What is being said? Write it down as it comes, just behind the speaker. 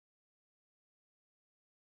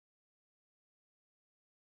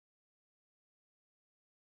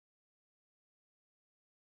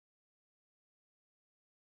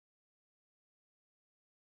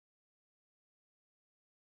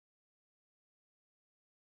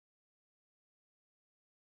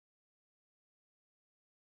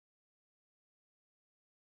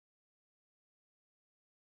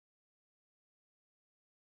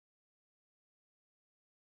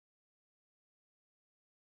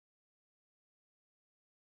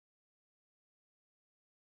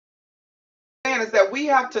understand is that we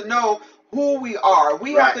have to know who we are.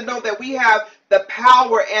 We have to know that we have the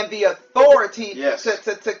power and the authority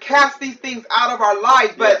to cast these things out of our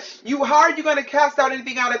life. But how are you going to cast out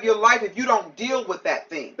anything out of your life if you don't deal with that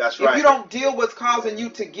thing? That's right. If you don't deal with what's causing you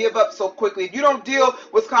to give up so quickly, if you don't deal with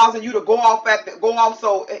what's causing you to go off at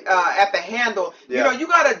the handle, you know, you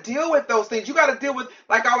got to deal with those things. You got to deal with,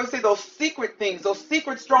 like I always say, those secret things, those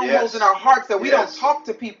secret strongholds in our hearts that we don't talk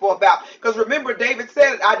to people about. Because remember, David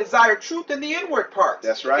said, I desire truth in the inward parts.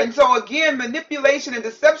 That's right. And so again, manipulation and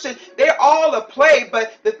deception, they're all a play,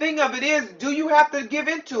 but the thing of it is, do you have to give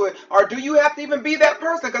into it, or do you have to even be that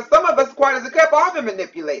person? Because some of us, quite as a couple, are the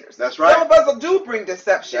manipulators. That's right. Some of us do bring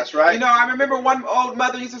deception. That's right. You know, I remember one old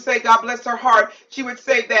mother used to say, God bless her heart, she would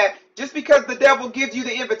say that just because the devil gives you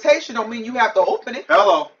the invitation don't mean you have to open it.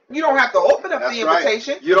 Hello. You don't have to open up the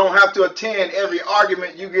invitation. Right. You don't have to attend every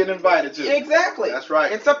argument you get invited to. Exactly. That's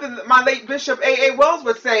right. And something that my late Bishop A.A. Wells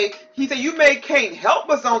would say, he said, you can't help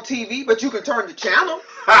us on TV, but you can turn the channel.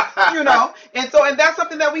 You know, and that's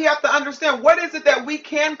something that we have to understand. What is it that we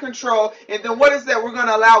can control, and then what is that we're going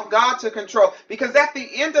to allow God to control? Because at the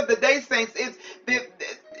end of the day, saints,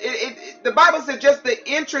 the Bible said just the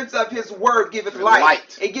entrance of His word giveth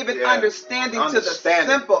light. It giveth understanding to the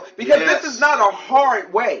simple. Because this is not a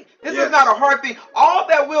hard way. This is not a hard thing. All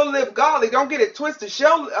that will live godly, don't get it twisted,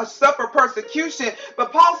 shall suffer persecution.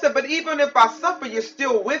 But Paul said, but even if I suffer, you're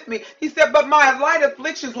still with me. He said, but my light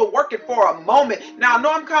afflictions will work it for a moment. Now, I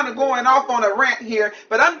know I'm kind of going off on a rant here,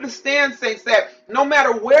 but understand, saints, that no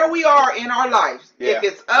matter where we are in our lives, if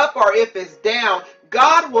it's up or if it's down,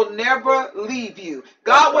 God will never leave you.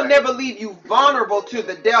 God will never leave you vulnerable to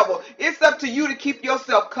the devil. It's up to you to keep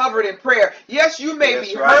yourself covered in prayer. Yes, you may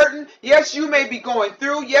be hurting. Yes, you may be going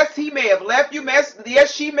through. Yes, he may have left you.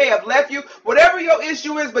 Yes, she may have left you. Whatever your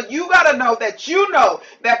issue is, but you got to know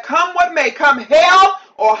that come what may, come hell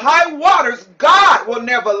or high waters, God will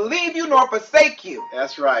never leave you nor forsake you.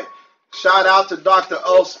 That's right. Shout out to Dr.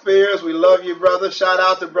 O. Spears. We love you, brother. Shout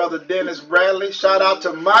out to Brother Dennis Bradley. Shout out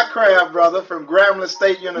to my crab brother from Grambling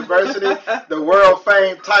State University, the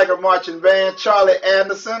world-famed Tiger Marching Band, Charlie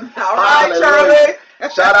Anderson. All right,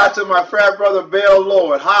 Charlie. Shout out to my frat brother, Bill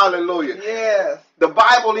Lord. Hallelujah. Yes. The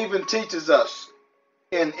Bible even teaches us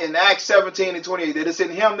in Acts 17 and 28 that it's in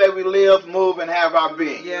Him that we live, move, and have our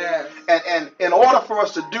being. Yes. And in order for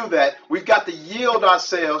us to do that, we've got to yield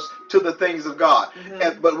ourselves to the things of God.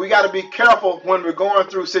 But we got to be careful when we're going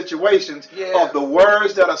through situations of the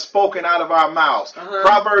words that are spoken out of our mouths.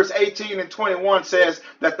 Proverbs 18 and 21 says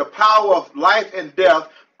that the power of life and death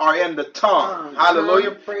are in the tongue.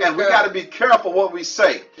 Hallelujah. And we got to be careful what we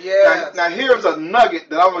say. Now here's a nugget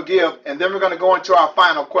that I'm going to give, and then we're going to go into our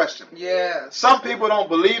final question. Some people don't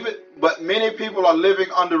believe it, but many people are living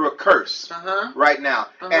under a curse right now.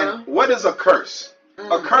 And what is a curse?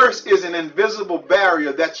 A curse is an invisible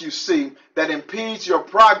barrier that you see that impedes your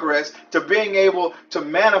progress to being able to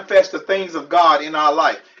manifest the things of God in our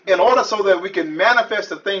life. In order so that we can manifest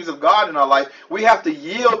the things of God in our life, we have to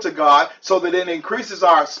yield to God so that it increases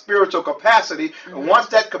our spiritual capacity. And once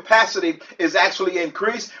that capacity is actually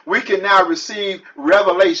increased, we can now receive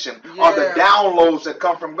revelation or the downloads that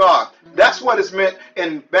come from God. That's what is meant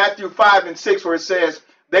in Matthew 5 and 6, where it says,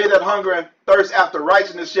 they that hunger and thirst after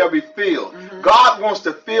righteousness shall be filled. God wants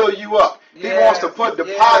to fill you up. He wants to put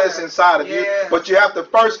deposits inside of you, but you have to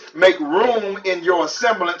first make room in your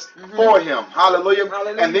assemblance for Him. Hallelujah.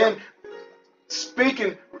 And then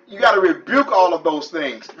speaking, you got to rebuke all of those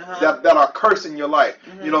things that are cursing your life,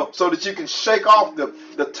 you know, so that you can shake off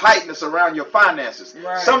the tightness around your finances.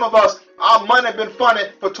 Some of us, our money been funny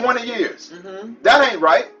for 20 years. That ain't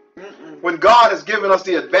right. When God has given us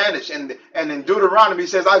the advantage, and in Deuteronomy He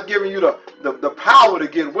says, I've given you the power to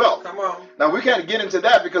get wealth. Come on. Now we can't get into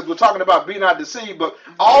that because we're talking about be not deceived, but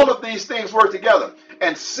all of these things work together.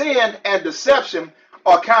 And sin and deception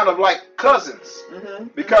are kind of like cousins,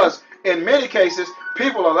 because in many cases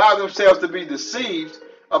people allow themselves to be deceived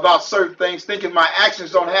about certain things, thinking my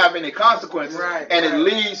actions don't have any consequences, and it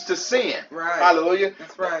leads to sin. Hallelujah.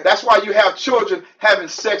 That's right. That's why you have children having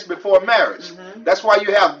sex before marriage. That's why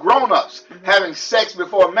you have grown-ups having sex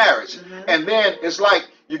before marriage. And then it's like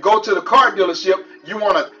you go to the car dealership, you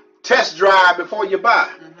want to test drive before you buy.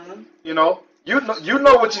 You know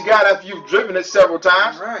what you got after you've driven it several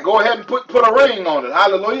times. Go ahead and put a ring on it.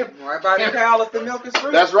 Hallelujah. Right by the cow if the milk is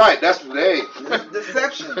free. That's right. That's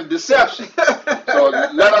deception. Deception. So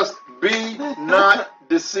let us be not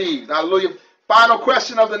deceived. Hallelujah. Final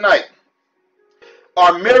question of the night.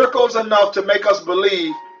 Are miracles enough to make us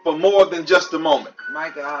believe for more than just a moment? My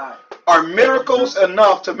God. Are miracles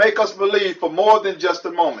enough to make us believe for more than just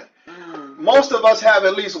a moment? Most of us have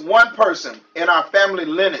at least one person in our family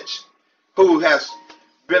lineage who has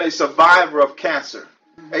been a survivor of cancer,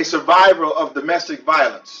 a survivor of domestic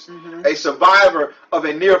violence, a survivor of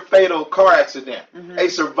a near fatal car accident, a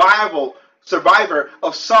survivor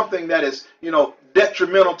of something that is,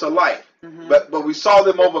 detrimental to life. But we saw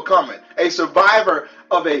them overcome it. A survivor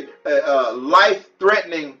of a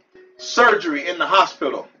life-threatening surgery in the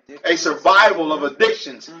hospital, a survival of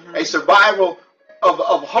addictions, a survival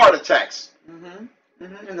of heart attacks.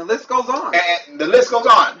 And the list goes on. And the list goes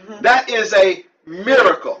on. That is a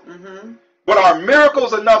miracle. But are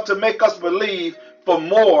miracles enough to make us believe for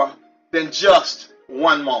more than just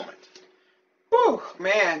one moment? Whew,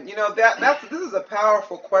 man, this is a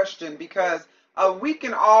powerful question, because we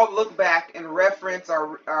can all look back and reference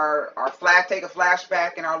take a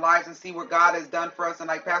flashback in our lives and see what God has done for us. And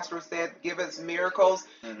like Pastor said, give us miracles.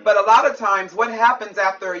 But a lot of times what happens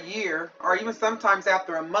after a year, or even sometimes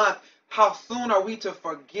after a month, how soon are we to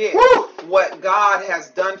forget what God has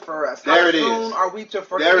done for us? How soon are we to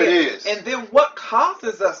forget? There it is. And then what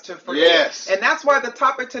causes us to forget? Yes. And that's why the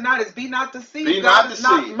topic tonight is be not deceived. Be God not is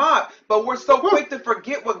not deceived. mocked. But we're so quick to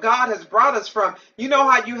forget what God has brought us from. You know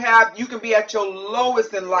how you can be at your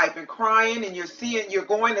lowest in life and crying, and you're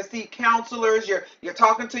going to see counselors, you're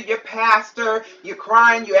talking to your pastor, you're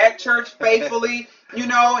crying, you're at church faithfully.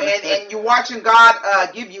 And you're watching God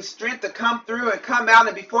give you strength to come through and come out,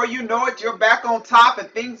 and before you know it, you're back on top and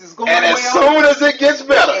things is going well. And as soon as it gets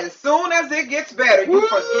better, you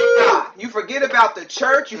forget God. You forget about the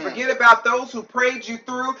church. You forget about those who prayed you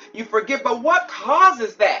through. You forget. But what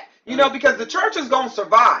causes that? Because the church is going to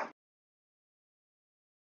survive.